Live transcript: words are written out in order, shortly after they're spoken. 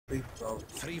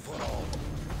Three for all.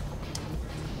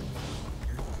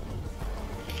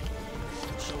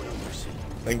 Show no mercy.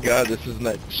 Thank God this isn't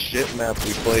that shit map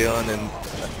we play on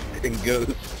in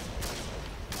Ghost.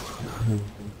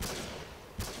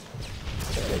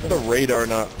 The radar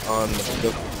not on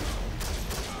the...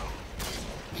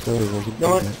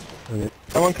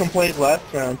 No one complained last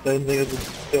round, so I didn't think it was a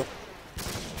still.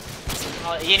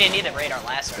 Oh, you didn't need the radar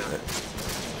last round.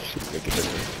 Should make a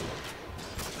difference.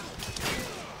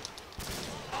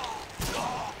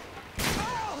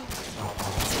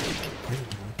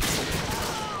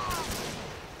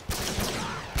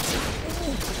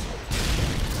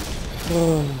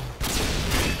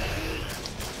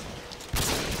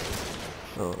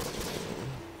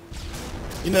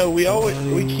 You know,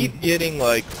 we keep getting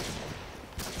like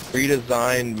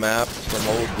redesigned maps from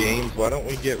old games. Why don't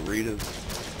we get why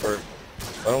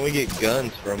don't we get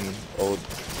guns from old?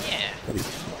 Yeah.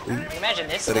 Imagine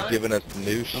this Instead of one. giving us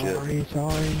new shit. Sorry,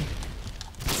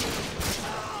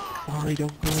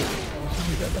 don't go.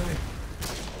 Sorry, don't die.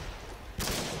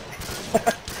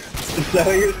 Is that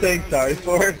what you're saying sorry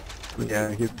for?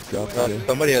 Yeah, he dropped it.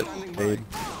 Somebody has paid.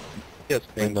 He has A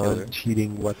painkiller.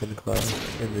 non-cheating weapon class,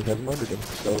 and it has murdered him,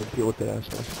 so deal with that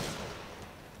asshole.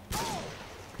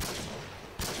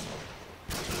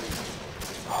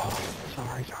 Oh,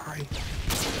 sorry.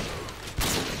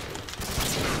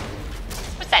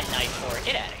 What's that knife for?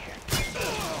 Get out of here.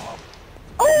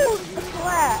 Oh,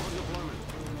 crap!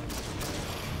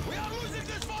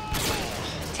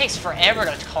 It takes forever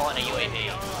to call in a UAV.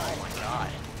 Oh my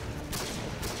god.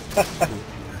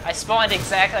 I spawned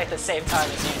exactly at the same time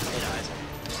as you did, Isaac.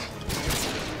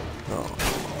 Oh.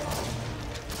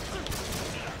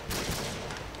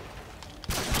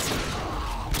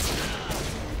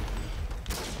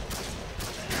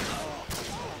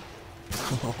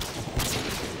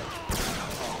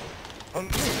 I'm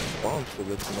responsible for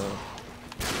this now.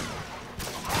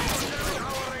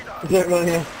 Is it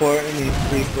really important these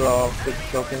free-for-all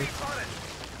quickscoping?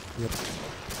 Yep.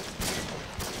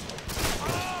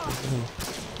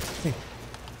 Hey.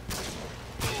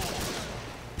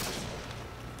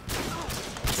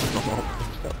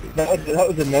 That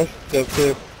was a no scope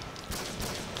too.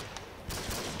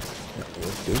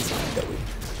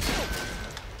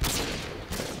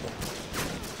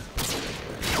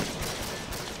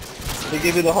 They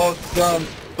give you the whole gun,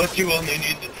 but you only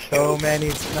need the So many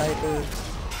snipers.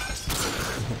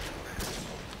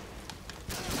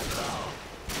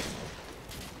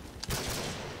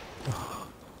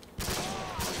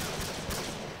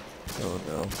 Oh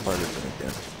no, Martin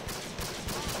again.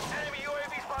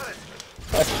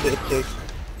 That's it, Jake.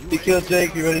 You killed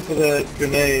Jake, you ready for the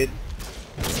grenade.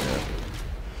 Yeah.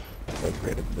 That's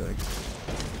great of doing.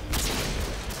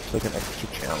 It's like an extra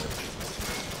challenge.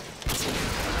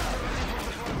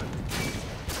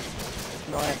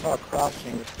 No, I saw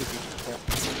crouching with stupid.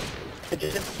 It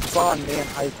just spawned me and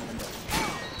Heisman.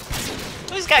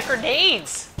 Who's got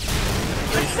grenades?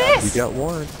 What's this? You got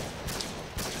one.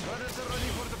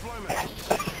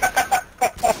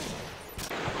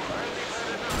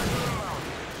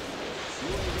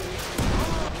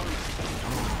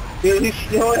 Dude, he's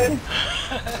stealing.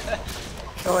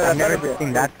 I've never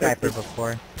seen that sniper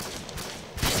before.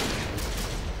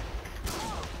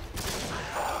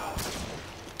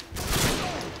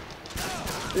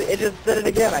 It just did it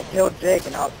again. I killed Jake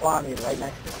and now it's spawning me right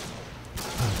next to him.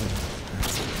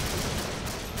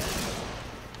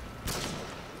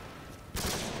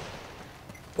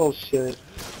 Bullshit.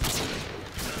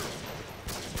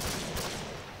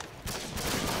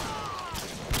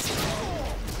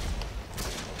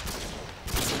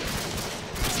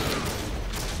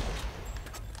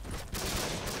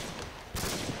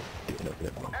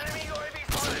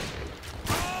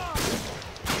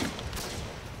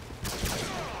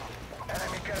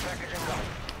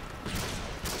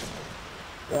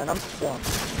 Yeah, and I'm still.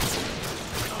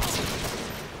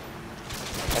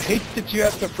 I hate that you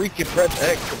have to freaking press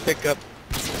X to pick up.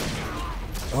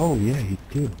 Oh yeah, you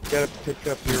do. You gotta pick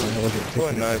up your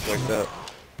throwing knives like that.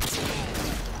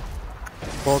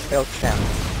 Full kill count.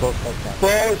 Full kill count.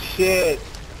 Bullshit.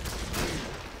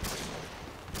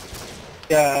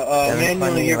 Yeah,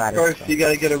 manually here first, you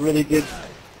gotta get a really good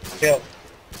kill.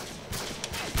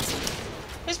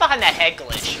 Who's behind that head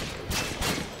glitch?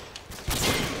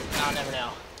 I'll never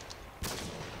know.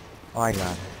 Oh, I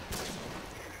got it.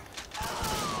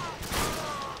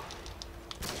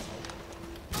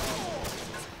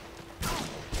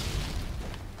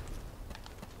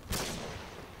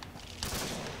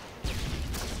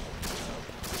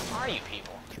 Who are you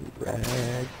people?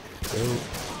 Drag.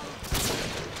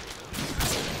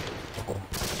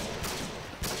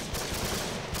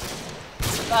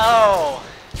 Oh!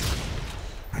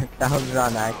 That was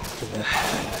on accident.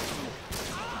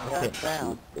 Okay.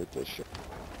 Down. Who's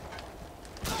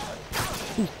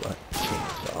got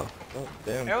chainsaw? Oh,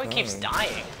 damn. Everyone keeps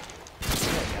dying.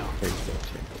 There's no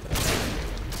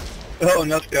chainsaw. Oh,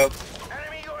 no scope.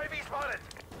 Enemy UAV spotted.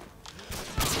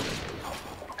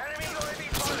 Enemy UAV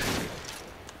spotted.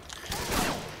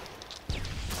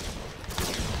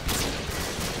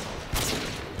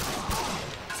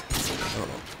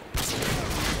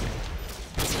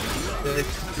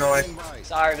 Noise.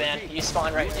 Sorry, man. You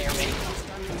spawned right near me.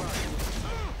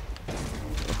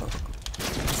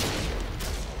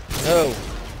 No!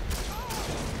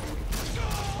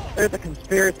 There's a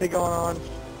conspiracy going on.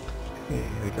 Okay,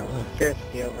 we got one.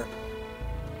 Conspiracy over.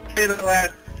 To the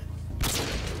left.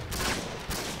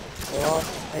 Well,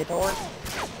 hey, Tor.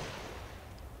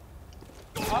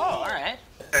 Oh, alright.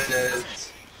 There it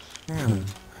is.